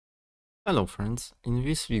Hello friends, in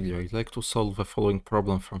this video I'd like to solve the following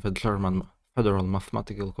problem from the German Federal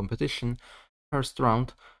Mathematical Competition, first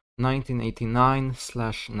round,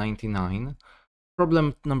 1989/99.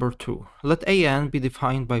 Problem number 2. Let an be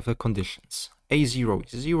defined by the conditions. a0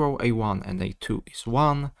 is 0, a1 and a2 is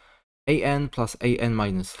 1, an plus an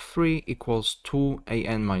minus 3 equals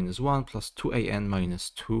 2an minus 1 plus 2an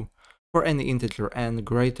minus 2 for any integer n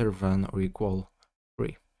greater than or equal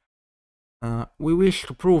 3. We wish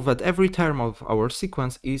to prove that every term of our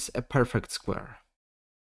sequence is a perfect square.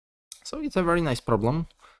 So it's a very nice problem.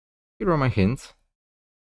 Here are my hints.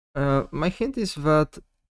 My hint is that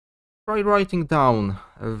try writing down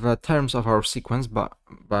the terms of our sequence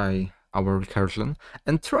by our recursion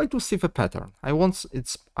and try to see the pattern. I won't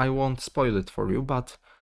spoil it for you, but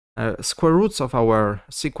square roots of our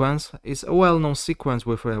sequence is a well-known sequence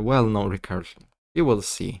with a well-known recursion. You will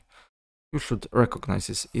see. You should recognize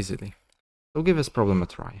this easily. So give this problem a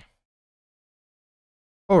try.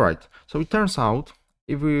 Alright, so it turns out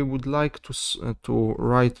if we would like to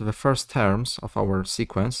write the first terms of our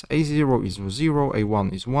sequence, a0 is 0,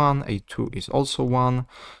 a1 is 1, a2 is also 1.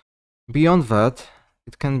 Beyond that,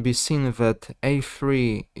 it can be seen that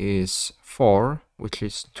a3 is 4, which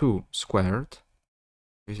is 2 squared.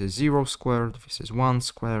 This is 0 squared, this is 1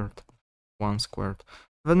 squared, 1 squared.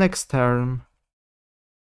 The next term,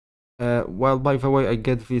 well, by the way, I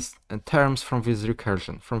get these terms from this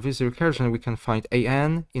recursion. From this recursion, we can find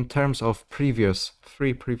an in terms of three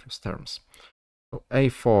previous terms. So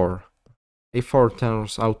a4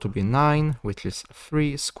 turns out to be 9, which is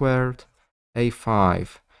 3 squared.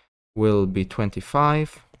 a5 will be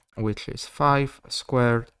 25, which is 5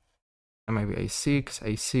 squared. And maybe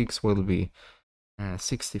a6 will be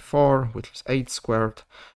 64, which is 8 squared.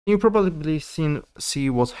 You probably see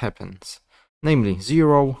what happens. Namely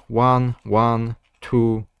 0, 1, 1,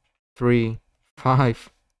 2, 3, 5,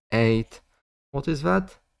 8. What is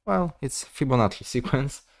that? Well, it's Fibonacci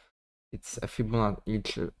sequence. It's a this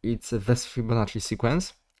Fibonacci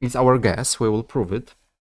sequence. It's our guess, we will prove it.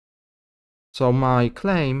 So my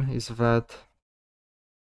claim is that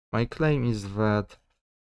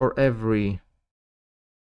for every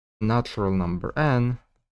natural number n,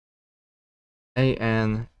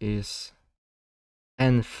 an is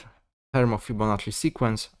nth term of Fibonacci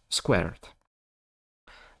sequence squared.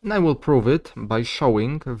 And I will prove it by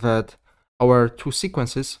showing that our two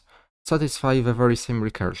sequences satisfy the very same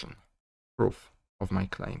recursion. Proof of my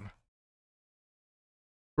claim.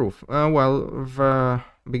 Proof. Well, the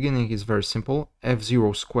beginning is very simple.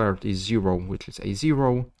 f0 squared is 0, which is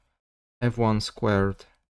a0. f1 squared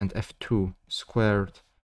and f2 squared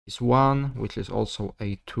is 1, which is also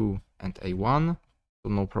a2 and a1. So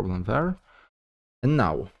no problem there. And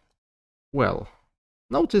now, well,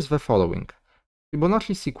 notice the following.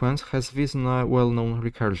 Fibonacci sequence has this well-known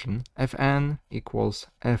recursion. Fn equals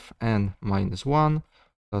Fn minus 1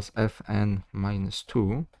 plus Fn minus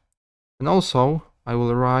 2. And also, I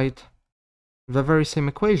will write the very same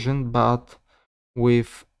equation, but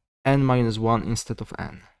with n minus 1 instead of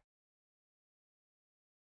n.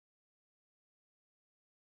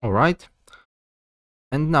 Alright.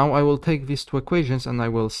 And now I will take these two equations and I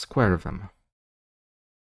will square them.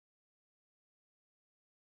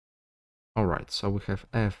 Alright, so we have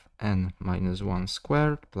Fn minus 1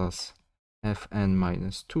 squared plus Fn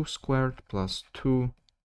minus 2 squared plus 2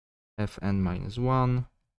 Fn minus 1,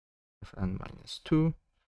 Fn minus 2.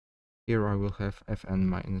 Here I will have Fn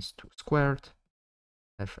minus 2 squared,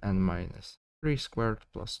 Fn minus 3 squared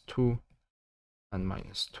plus 2, Fn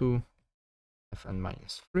minus 2, Fn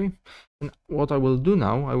minus 3. And what I will do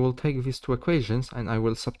now, I will take these two equations and I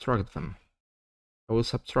will subtract them. I will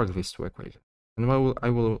subtract these two equations. And I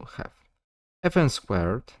will have Fn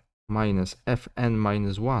squared minus Fn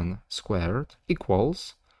minus 1 squared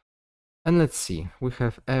equals, and let's see, we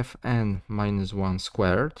have Fn minus 1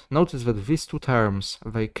 squared. Notice that these two terms,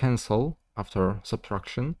 they cancel after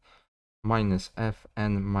subtraction, minus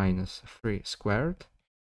Fn minus 3 squared.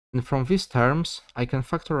 And from these terms, I can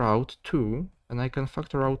factor out 2, and I can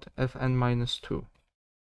factor out Fn minus 2.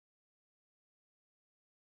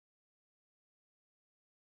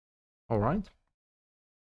 Alright?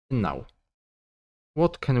 And now,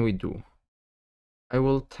 what can we do? I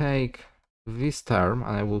will take this term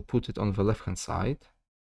and I will put it on the left hand side.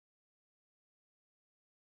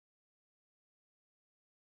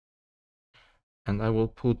 And I will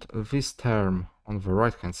put this term on the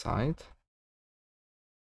right hand side.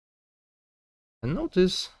 And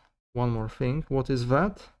notice one more thing. What is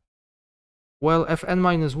that? Well, Fn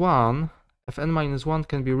minus 1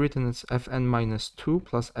 can be written as Fn minus 2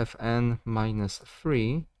 plus Fn minus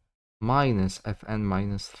 3. minus fn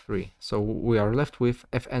minus 3. So we are left with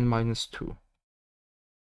fn minus 2.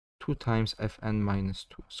 2 times fn minus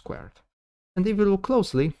 2 squared. And if you look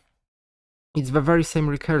closely, it's the very same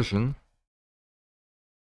recursion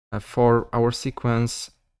for our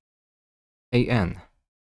sequence an,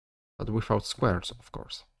 but without squares, of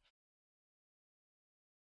course.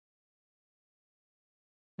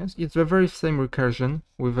 Yes, it's the very same recursion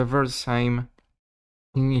with the very same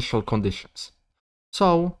initial conditions.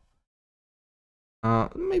 So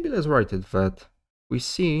maybe let's write it that we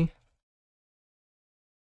see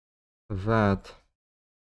that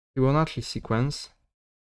Fibonacci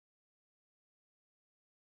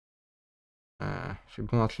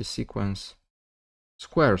sequence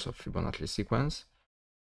squares of Fibonacci sequence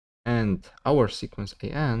and our sequence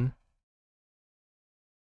an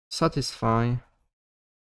satisfy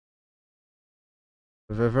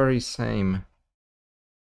the very same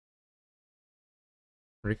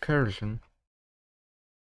recursion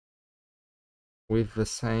with the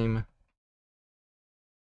same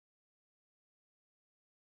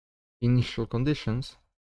initial conditions,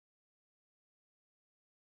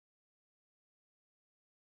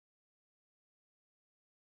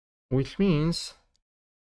 which means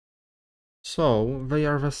so they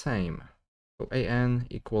are the same. So an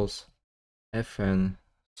equals fn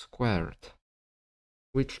squared,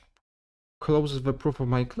 which closes the proof of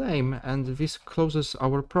my claim, and this closes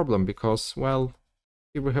our problem because, well,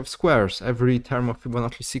 here we have squares. Every term of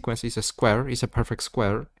Fibonacci sequence is a square, is a perfect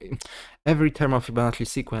square. Every term of Fibonacci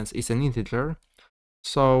sequence is an integer,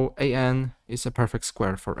 so an is a perfect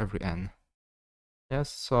square for every n. Yes,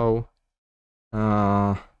 so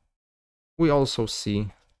we also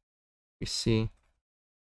see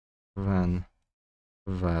then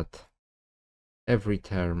that every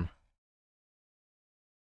term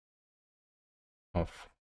of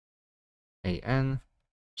an,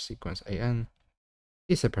 sequence an,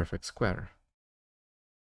 is a perfect square.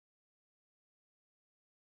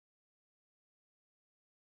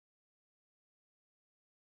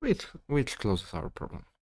 Which closes our problem.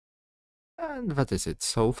 And that is it.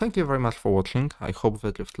 So thank you very much for watching. I hope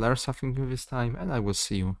that you've learned something this time, and I will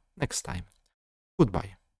see you next time.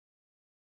 Goodbye.